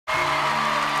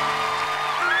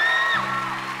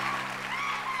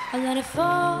I let it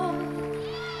fall,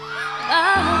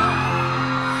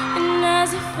 and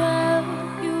as it fell,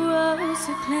 you rose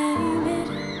to claim it.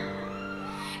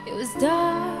 It was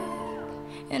dark,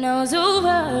 and I was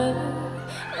over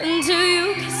until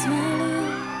you kissed my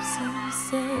lips and you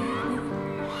saved me.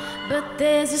 But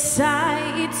there's a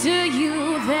side to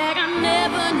you that I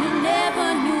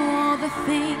never knew all the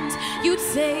things you'd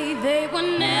say. They were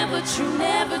never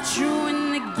true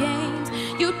in the games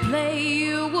you'd play.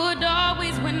 You would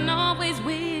always win, always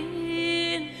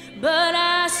win. But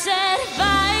I set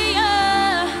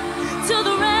fire to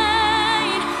the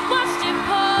rain, watched it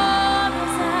pour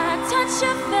as I touched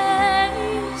your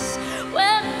face.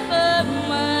 Well,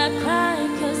 I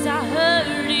cried 'cause I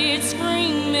heard it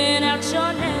screaming out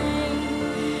your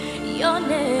name, your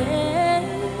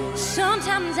name.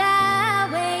 Sometimes I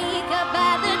wake up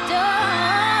by the door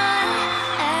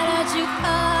and a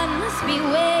jukebox must be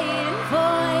waiting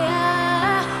for ya.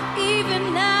 Even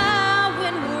now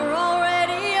when we're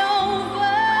already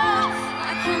over,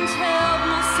 I can't help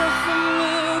myself from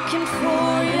looking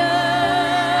for ya.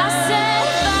 I set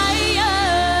fire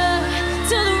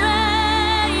to the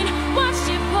rain, watched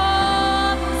it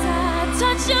pour as I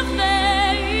touched your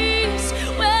face.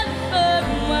 Well,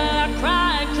 I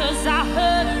cried 'cause I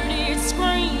heard it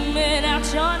screaming out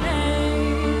your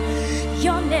name,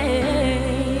 your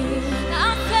name. I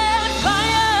set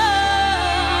fire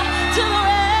to the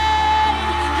rain,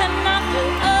 and I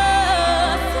threw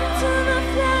us into the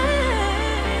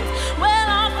flames. Well,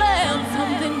 I felt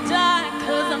something die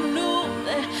 'cause I knew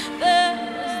that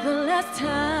was the last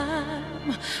time,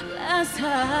 last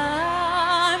time.